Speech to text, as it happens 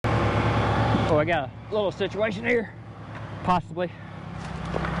Oh, I got a little situation here, possibly.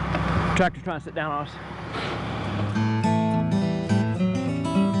 Tractor's trying to sit down on us.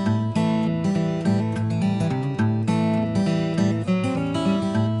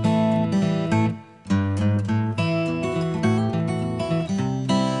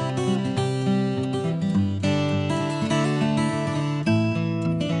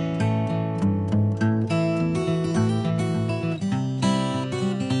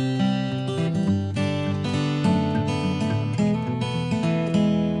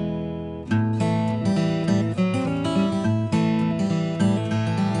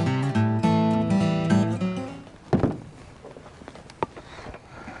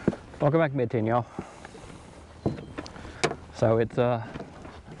 Welcome back to Mid-10, y'all. So it's a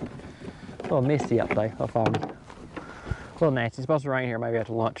little misty up today, a little foggy, a little nasty. It's supposed to rain here maybe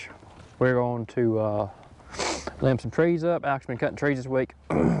after lunch. We're going to limb some trees up. Alex been cutting trees this week.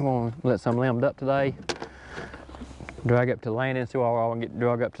 We're going to let some limbed up today. Drag up to the landing, see what we're all going to get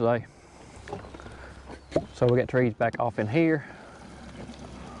drug up today. So we got trees back off in here.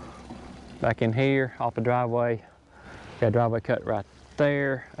 Back in here, off the driveway. Got a driveway cut right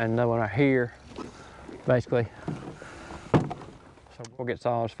there, and another one right here, basically. So we'll get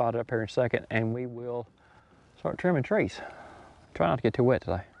saws fired up here in a second, and we will start trimming trees. Try not to get too wet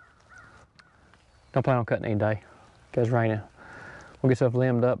today. Don't plan on cutting any day, because it's raining. We'll get stuff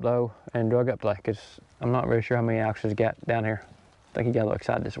limbed up though, and drug up today, because I'm not really sure how many Alex has got down here. I think he got a little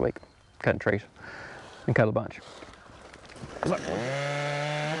excited this week, cutting trees, and cut a bunch. Look.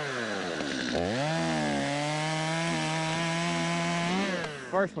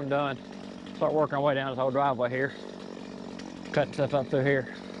 First one done. Start working our way down this whole driveway here. Cutting stuff up through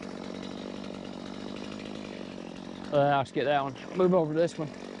here. I'll just get that one. Move over to this one.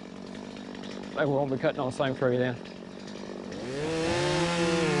 Maybe we won't be cutting on the same tree then.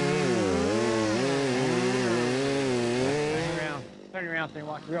 Turn around so you can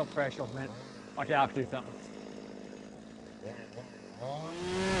watch real pressure for a minute. Watch Alex do something.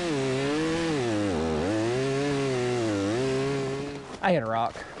 I hit a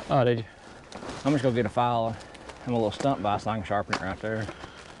rock. Oh, did you? I'm just gonna get a file and a little stump vise so I can sharpen it right there.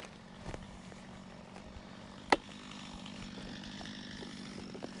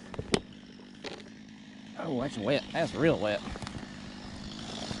 Oh, that's wet. That's real wet.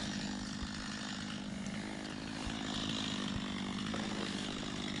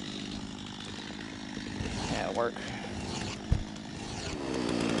 That'll work.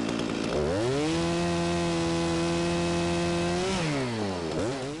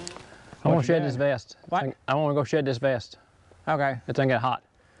 I want to shed this vest. What? I want to go shed this vest. Okay. It's gonna get hot.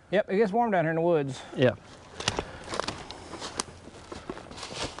 Yep, it gets warm down here in the woods. Yep.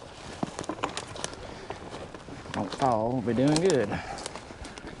 Don't fall, we'll be doing good.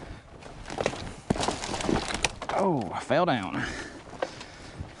 Oh, I fell down.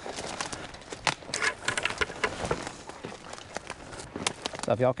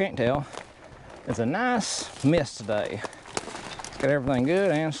 So if y'all can't tell, it's a nice mist today. Got everything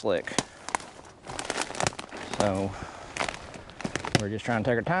good and slick. So we're just trying to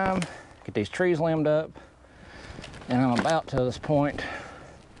take our time, get these trees limbed up, and I'm about to this point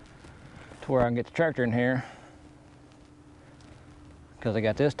to where I can get the tractor in here, because I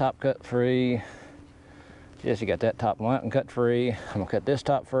got this top cut free. Jesse got that top mountain cut free. I'm gonna cut this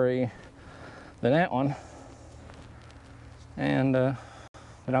top free, then that one, and then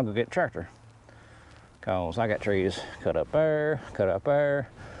I'll go get the tractor. Cause I got trees cut up there,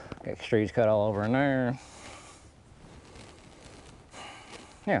 got trees cut all over in there.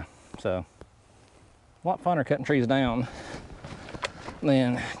 Yeah, so a lot funner cutting trees down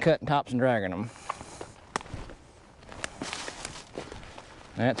than cutting tops and dragging them.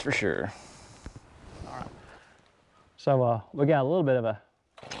 That's for sure. All right. So we got a little bit of a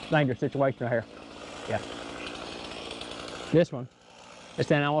dangerous situation right here. Yeah. This one, it's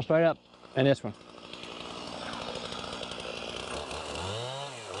standing almost straight up, and this one.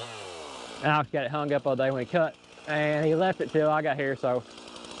 Alex got it hung up all day when he cut, and he left it till I got here, so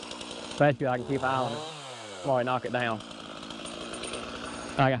basically I can keep an eye on it while I knock it down.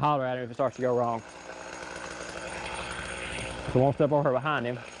 I can holler at him if it starts to go wrong. So won't step over behind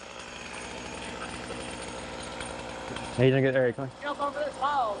him. He's gonna get there. Jump over this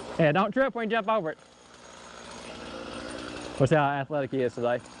wall. Yeah, don't trip when you jump over it. We'll see how athletic he is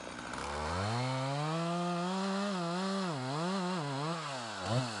today.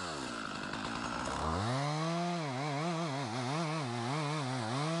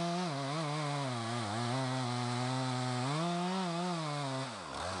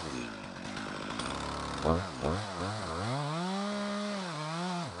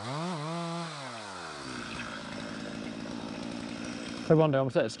 So what I'm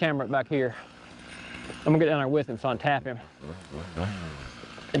gonna set this camera back here. I'm gonna get down there with him so I can tap him.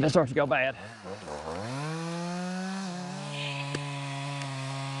 And it starts to go bad.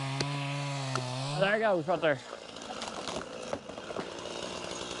 There he goes, right there.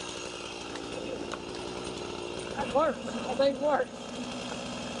 That works. That thing works.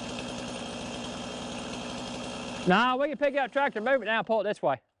 Nah, we can pick up tractor, move it now, pull it this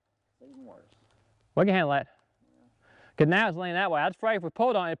way. Even worse. We can handle that. Because now it's leaning that way. I was afraid if we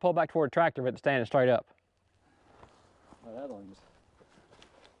pulled on it, it'd pull back toward the tractor, but it's standing straight up. Well, that one's...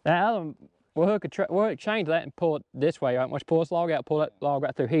 That other one, we'll exchange that and pull it this way. Right? Once you pull this log out, pull that log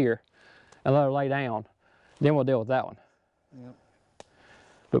right through here and let her lay down. Then we'll deal with that one. Yep.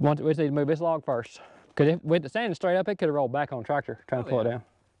 But once we just need to move this log first. Because if with it standing straight up, it could have rolled back on the tractor trying to pull it down.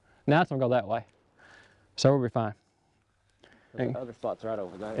 Now it's gonna go that way. So we'll be fine. The other spot's right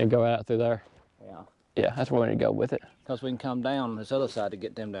over there. And go out through there. Yeah. Yeah, that's where we need to go with it. Because we can come down this other side to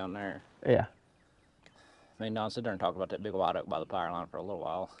get them down there. Yeah. Me and Don sit there and talk about that big white oak by the power line for a little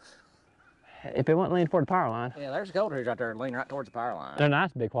while. If it wasn't leaning toward the power line. Yeah, there's gold trees right there leaning right towards the power line. They're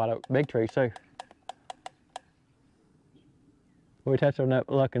nice big white oak, big trees too. We touched our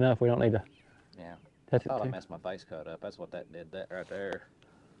luck enough, we don't need to Yeah. touch it I too. messed my face cut up. That's what that did, that right there.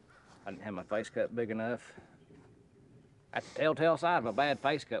 I didn't have my face cut big enough. That's the telltale sign of a bad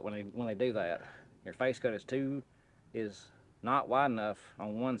face cut when they do that. Your face cut is not wide enough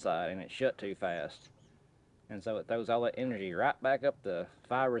on one side and it's shut too fast. And so it throws all that energy right back up the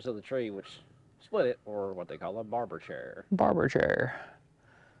fibers of the tree, which split it, or what they call a barber chair. Barber chair.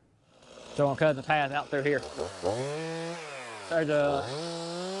 So I'm cutting the path out through here. There's a...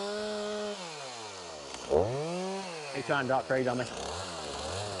 He's trying to drop trees on me.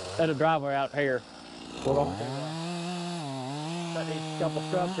 There's a driveway out here. We're going to cut these couple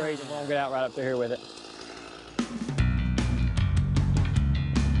scrub trees and we're going to get out right up through here with it.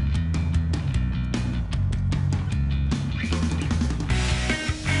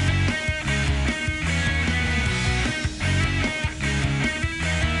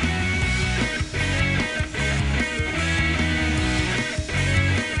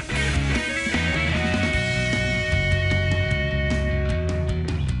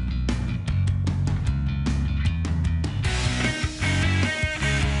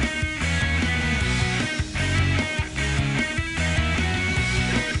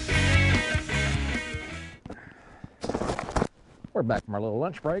 We're back from our little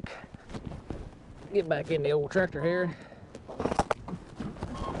lunch break. Get back in the old tractor here.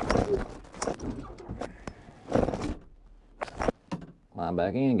 Line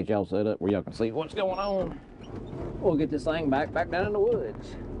back in, get y'all set up where y'all can see what's going on. We'll get this thing back down in the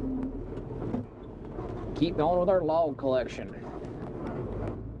woods. Keep going with our log collection.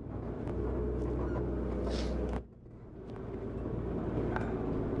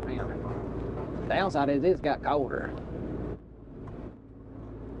 Man, the downside is it's got colder.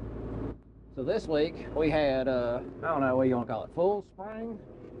 So this week we had, I don't know what you want to call it, full spring.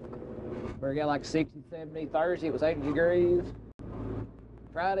 Where it got like 60, 70, Thursday it was 80 degrees.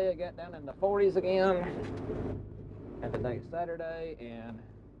 Friday it got down in the 40s again. And today's Saturday and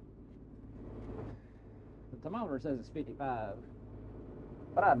the thermometer says it's 55.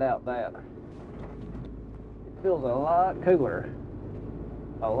 But I doubt that. It feels a lot cooler.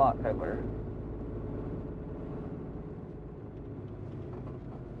 A lot cooler.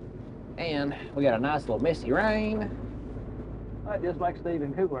 And we got a nice little misty rain. That just makes it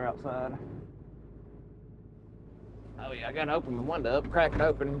even cooler outside. Oh yeah, I gotta open the window up, crack it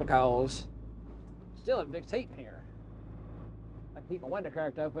open because still have big heat in here. I keep my window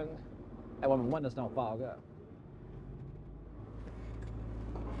cracked open, that way my windows don't fog up.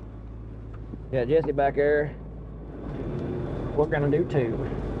 Yeah, Jesse back there. We're gonna do two.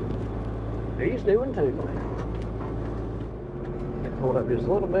 He's doing two. Pull it up just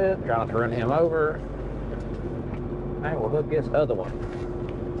a little bit, try not to run him over. And we'll hook this other one.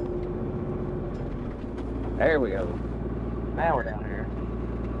 There we go. Now we're down here.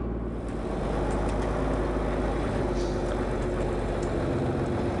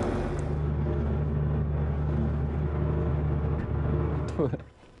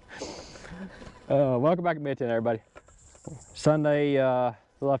 Welcome back to Midtown, everybody. Sunday,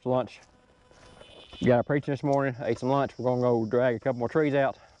 left lunch. Got our preaching this morning, ate some lunch. We're gonna go drag a couple more trees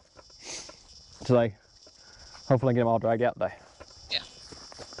out today. Hopefully get them all dragged out today. Yeah.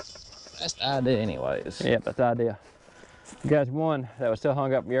 That's the idea anyways. Yep, that's the idea. You guys, one that was still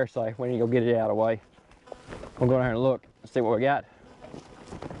hung up from yesterday, we need to go get it out of the way. We'll go down here and look and see what we got.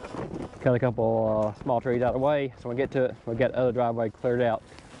 Cut a couple small trees out of the way. So when we get to it, we got the other driveway cleared out.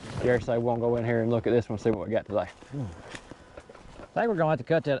 Yesterday we're gonna go in here and look at this one and see what we got today. I think we're gonna have to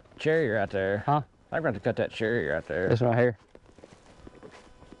cut that cherry right there. Huh? I think we're gonna have to cut that cherry right there. This one right here.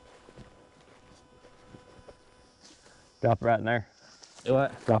 Drop it right in there. Do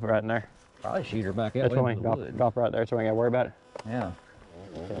what? Drop it right in there. Probably shoot her back out. That's what I mean. Drop it right there so we ain't gotta worry about it. Yeah.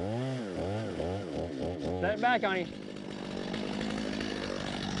 Set it back on you.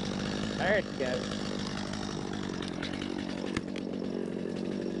 There it goes.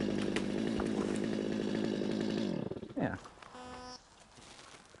 Yeah.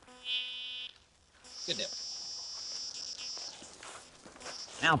 Good deal.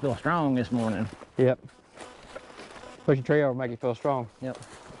 Now I feel strong this morning. Yep. Push your tree over, make it feel strong. Yep.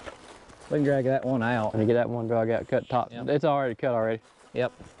 We can drag that one out. And you get that one drag out, cut top. Yep. It's already cut already.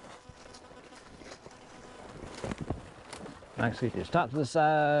 Yep. Actually, just top to the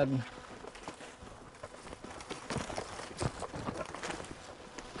side.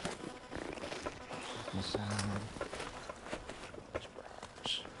 This side.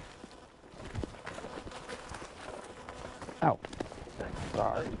 Ow.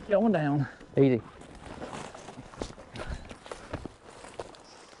 Sorry. Going down. Easy.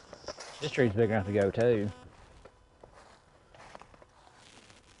 This tree's big enough to go too.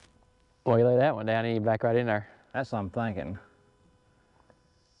 Well, you lay that one down and you back right in there. That's what I'm thinking.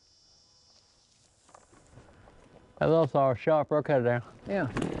 That little saw is sharp, we'll cut it down. Yeah.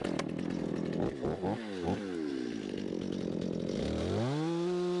 Before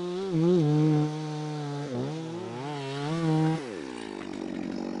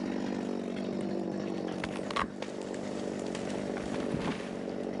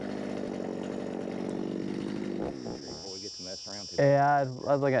we get to mess around too. Yeah, I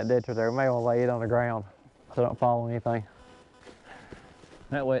was looking at that ditch right there. We may want to lay it on the ground so it don't fall on anything.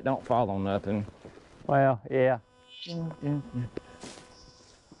 That way it don't fall on nothing. Well, yeah.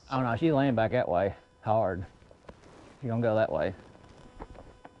 Oh no, she's laying back that way, hard. She's gonna go that way.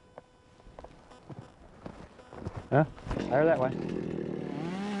 Huh? There, that way.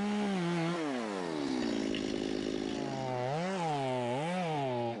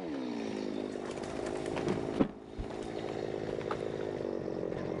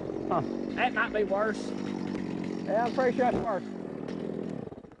 Huh. That might be worse. Yeah, I'm pretty sure it's worse.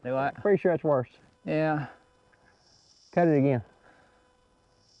 Do what? Pretty sure it's worse. Yeah. Cut it again.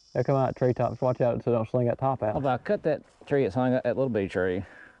 They'll come out treetops. Watch out so they don't sling that top out. Well, if I cut that tree that's hung up, that little bitty tree.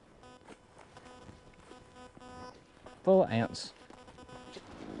 Full of ants.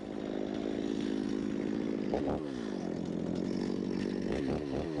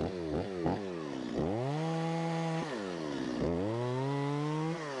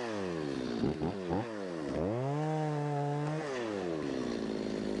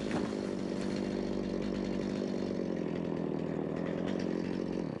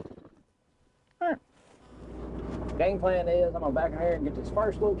 Game plan is I'm gonna back in here and get this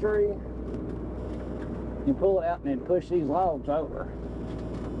first little tree and pull it out and then push these logs over.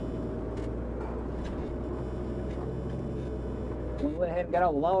 We went ahead and got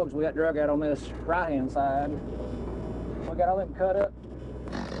all the logs we got drug out on this right hand side. We got all them cut up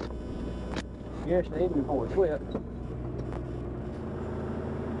yesterday evening before we quit.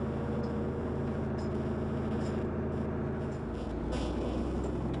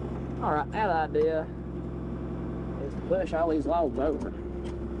 All right, that idea is to push all these logs over.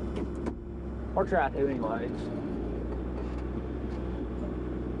 Or try to anyways.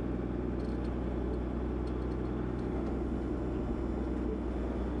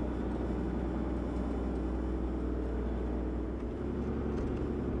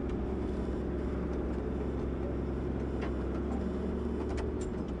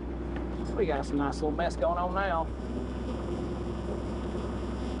 We got some nice little mess going on now.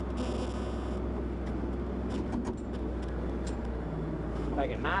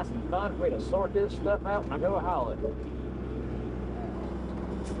 Make it nice and fun for me to sort this stuff out when I go haul it.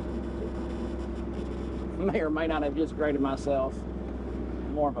 May or may not have just graded myself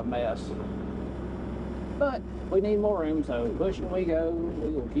more of a mess. But we need more room, so pushing we go,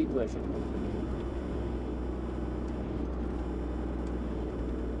 we will keep pushing.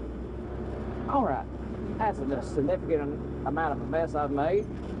 All right, that's a significant amount of a mess I've made.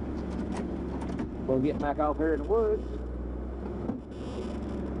 We'll get back off here in the woods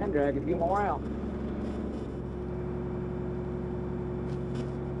and drag a few more out.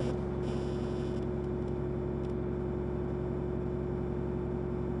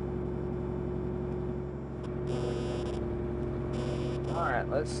 All right,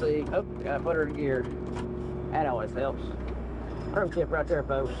 let's see. Oh, gotta put her in gear. That always helps. Pro tip right there,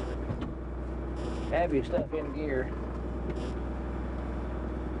 folks. Have your stuff in gear.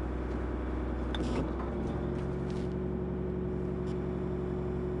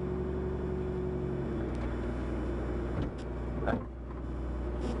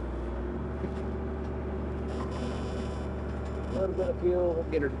 of fuel,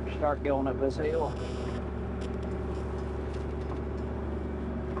 get her to start going up this hill.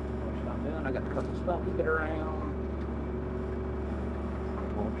 What I'm doing, I got a couple stuff to get around.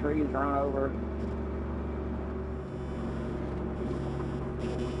 Little trees run over.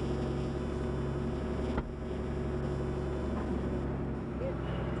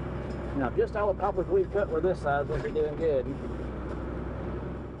 Now, just all the poplars we've cut were this size, we'll be doing good.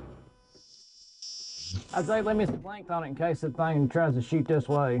 I'd say leave me some length on it in case the thing tries to shoot this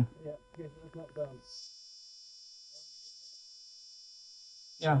way. Yeah, it's not done.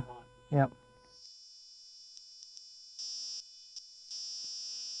 Yeah, yep.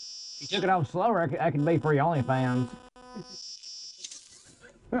 You took it off slower, I could be for your OnlyFans.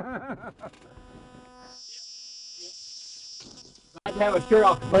 I have a shirt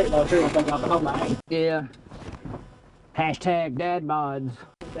off completely, I'll sure think I'll hold my hand. Yeah. Hashtag dad bods.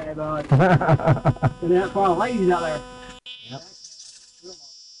 Dad bod. And that's for all the ladies out there. Yep.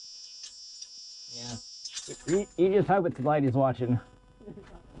 Yeah. You just hope it's the ladies watching.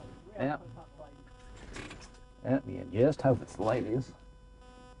 Yep. Yep, you just hope it's the ladies.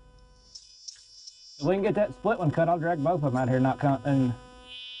 If we can get that split one cut, I'll drag both of them out here, not come and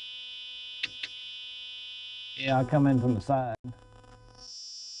yeah, I'll come in from the side.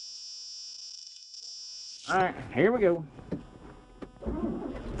 All right, here we go.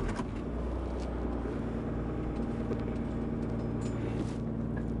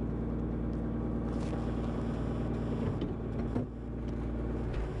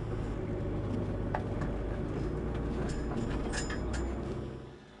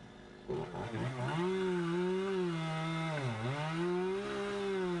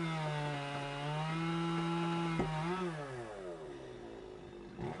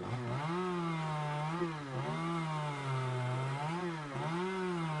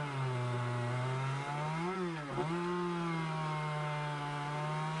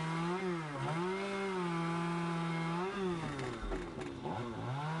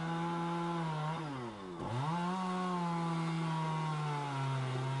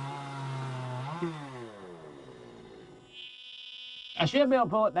 I should be able to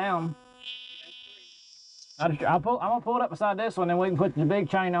pull it down. I'm gonna pull it up beside this one, and we can put the big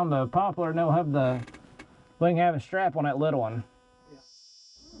chain on the poplar, and we'll have we can have a strap on that little one.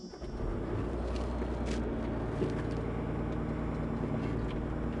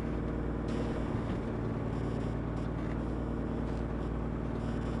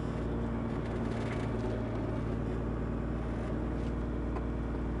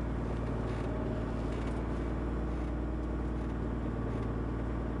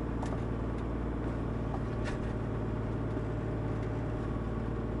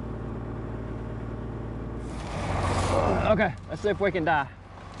 Okay, let's see if we can die.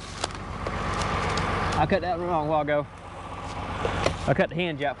 I cut that one wrong a while ago. I cut the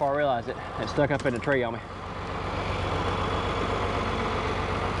hinge out before I realized it. It stuck up in the tree on me.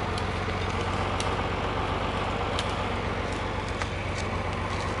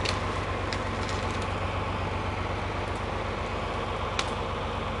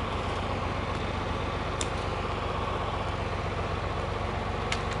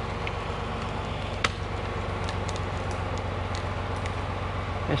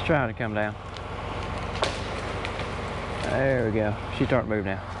 It's trying to come down. There we go. She's starting to move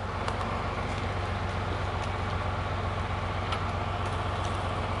now.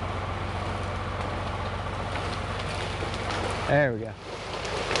 There we go.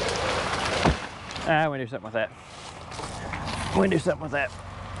 Ah, we can do something with that. We can do something with that.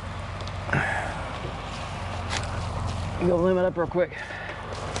 You go limit up real quick.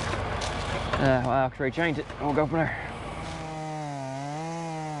 Well, I'll change it and we'll go from there.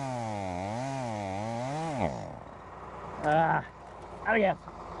 Out of gas.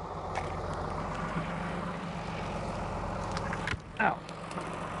 Ow.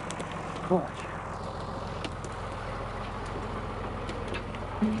 Clutch.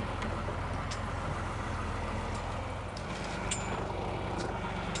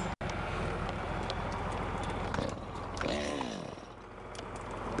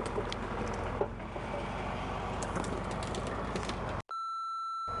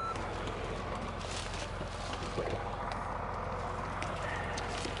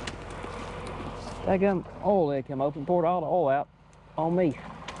 That gun oil lid come open, poured all the oil out on me.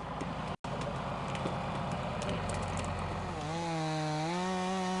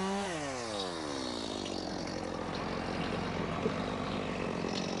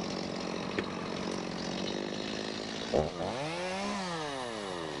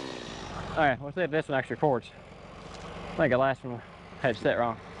 Alright, we'll see if this one actually records. I think the last one had it set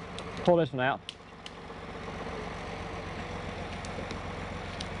wrong. Pull this one out.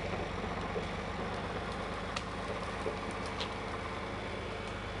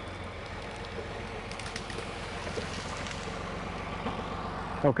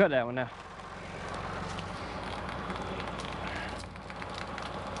 We'll cut that one now.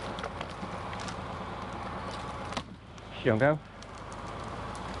 She don't go?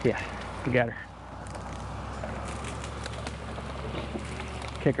 Yeah, we got her.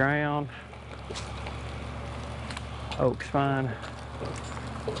 Kick around. Oak's fine.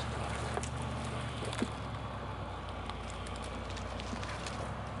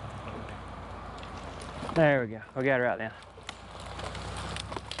 There we go. We got her out now.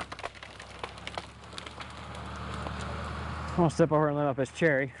 I'm gonna step over and limb up this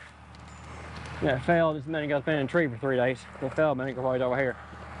cherry. Yeah, it fell this minute ago. It's been in the tree for 3 days. It fell a minute ago right over here.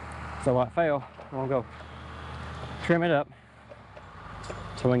 So while it fell, I'm gonna go trim it up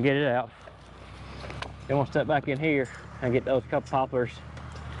so we can get it out. Then we'll step back in here and get those couple poplars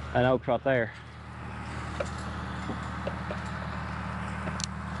and oaks right there.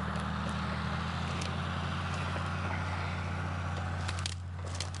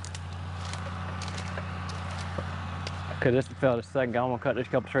 Cause this fell just a second ago. I'm gonna cut this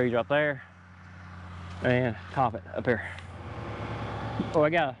couple trees right there and top it up here. Oh, I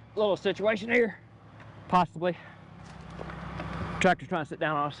got a little situation here, possibly. Tractor's trying to sit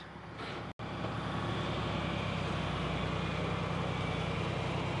down on us.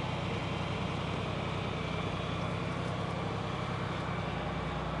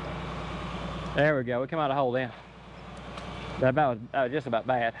 There we go. We come out of the hole then. That was just about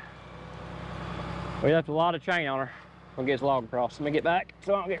bad. We left a lot of chain on her. We'll get this log across. Let me get back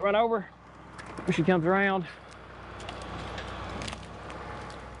so I don't get run over when she comes around.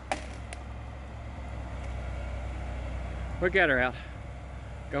 We got her out.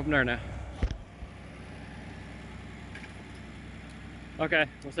 Go from there now. Okay,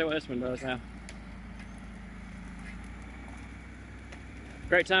 we'll see what this one does now.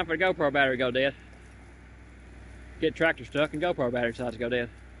 Great time for the GoPro battery to go dead. Get tractor stuck and GoPro battery decides to go dead.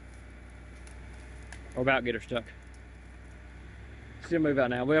 Or about to get her stuck. She'll move out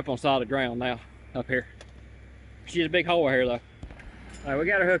now. We're up on solid ground now, up here. She's a big hole here though. Alright, we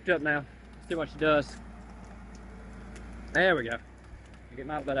got her hooked up now. Let's see what she does. There we go. Get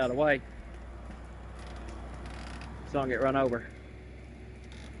my butt out of the way so I don't get run over.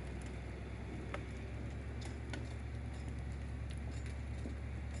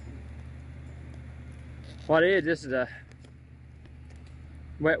 What it is, this is a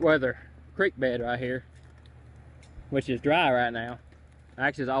wet weather creek bed right here, which is dry right now.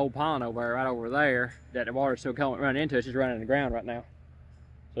 Actually, there's an old pond over there, right over there, that the water's still coming running into. It's just running in the ground right now,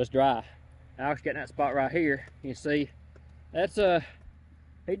 so it's dry. Alex getting that spot right here. You can see that's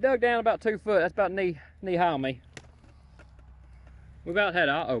he dug down about 2 foot. That's about knee high on me. We about had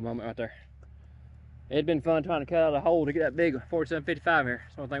an uh-oh moment right there. It'd been fun trying to cut out a hole to get that big 4755 here.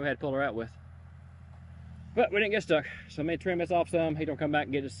 It's the only thing we had to pull her out with. But we didn't get stuck, so let me trim this off some. He don't come back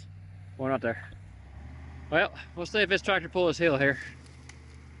and get us one out there. Well, we'll see if this tractor pulls this hill here.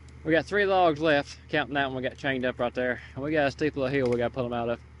 We got 3 logs left, counting that one we got chained up right there. And we got a steep little hill we got to pull them out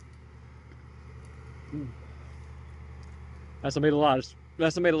of. That's gonna be the largest.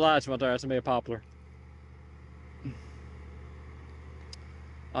 That's gonna be the largest one right there. That's gonna be a poplar.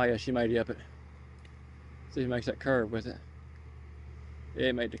 Oh yeah, she made it up it. See if it makes that curve with it. Yeah,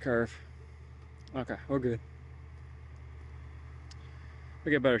 it made the curve. Okay, we're good.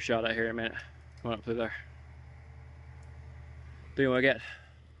 We'll get a better shot out here in a minute. Come on up through there. Then we got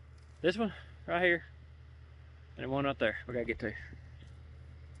this one right here, and one right there. We gotta get to.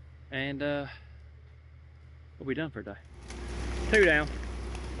 And we'll be done for the day. 2 down,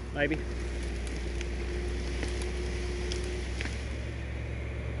 maybe.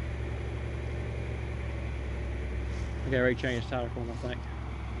 I gotta re-chain his tire for him, I think.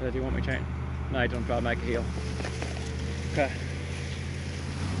 Does he want me to chain? No, he's gonna try to make a heel. Okay.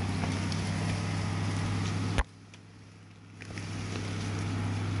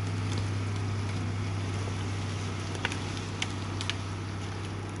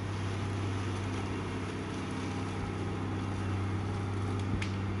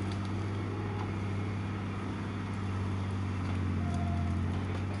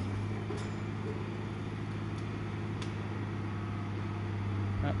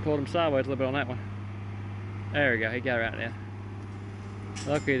 I pulled him sideways a little bit on that one. There we go, he got her out now.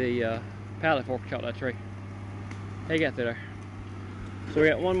 Luckily the pallet fork caught that tree. He got through there. So we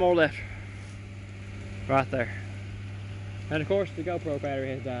got one more left. Right there. And of course the GoPro battery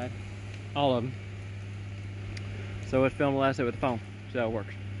has died. All of them. So let's film the last of it with the phone. See how it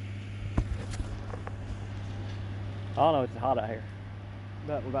works. I know it's hot out here.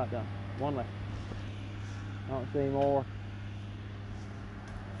 But we're about done. One left. I don't see any more.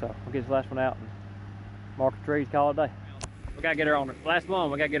 So we'll get this last one out and mark the trees, call it a day. We gotta get her on the last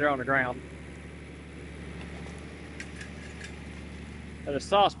one. We gotta get her on the ground. There's a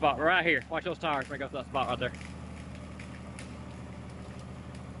soft spot right here. Watch those tires break up that spot right there.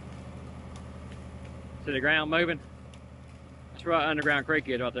 See the ground moving? That's where Underground Creek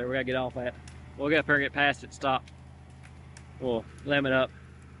is right there. We gotta get off that. We'll get up here and get past it, stop. We'll limit up.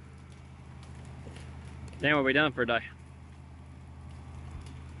 Then we'll be done for a day.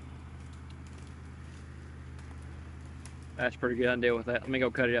 That's pretty good. I can deal with that. Let me go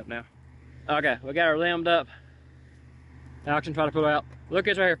cut it up now. Okay, we got her limbed up. Now I can try to pull it out. Look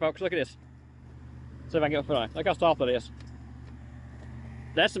at this right here, folks. Look at this. See if I can get a foot on it. Look how soft it is.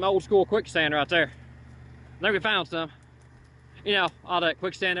 That's some old school quicksand right there. I think we found some. You know, all that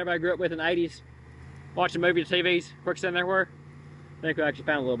quicksand everybody grew up with in the 80s. Watching movies, TVs, quicksand everywhere. I think we actually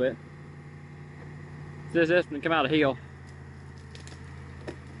found a little bit. So this one come out of the hill.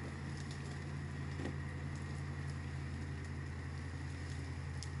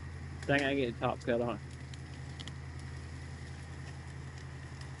 Dang, I ain't getting the top cut on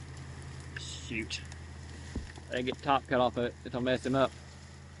it. Shoot. I didn't get the top cut off of it. It'll mess him up.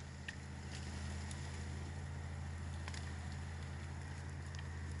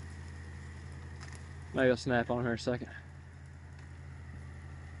 Maybe I'll snap on her in a second.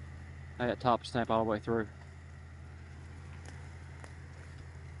 I got top snap all the way through.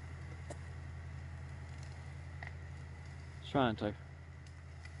 Trying to.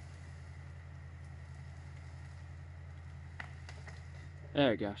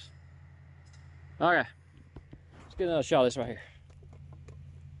 There it goes. Okay. Let's get another shot of this right here.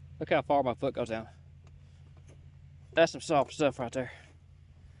 Look how far my foot goes down. That's some soft stuff right there.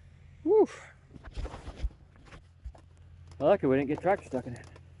 Woo! Lucky we didn't get tractor stuck in it.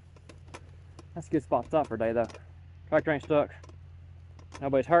 That's a good spot to stop for a day though. Tractor ain't stuck.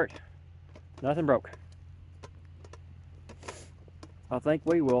 Nobody's hurt. Nothing broke. I think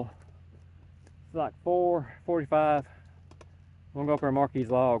we will. It's like 4:45. We'll go up there and mark these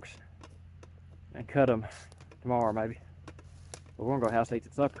logs and cut them tomorrow maybe. But we're gonna go house to eat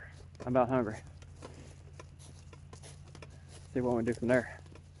some supper. I'm about hungry. See what we can do from there.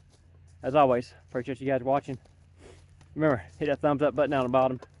 As always, appreciate you guys watching. Remember, hit that thumbs up button down the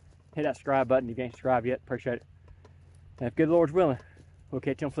bottom. Hit that subscribe button if you ain't subscribed yet. Appreciate it. And if good Lord's willing, we'll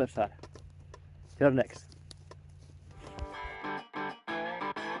catch you on the flip side. Till next.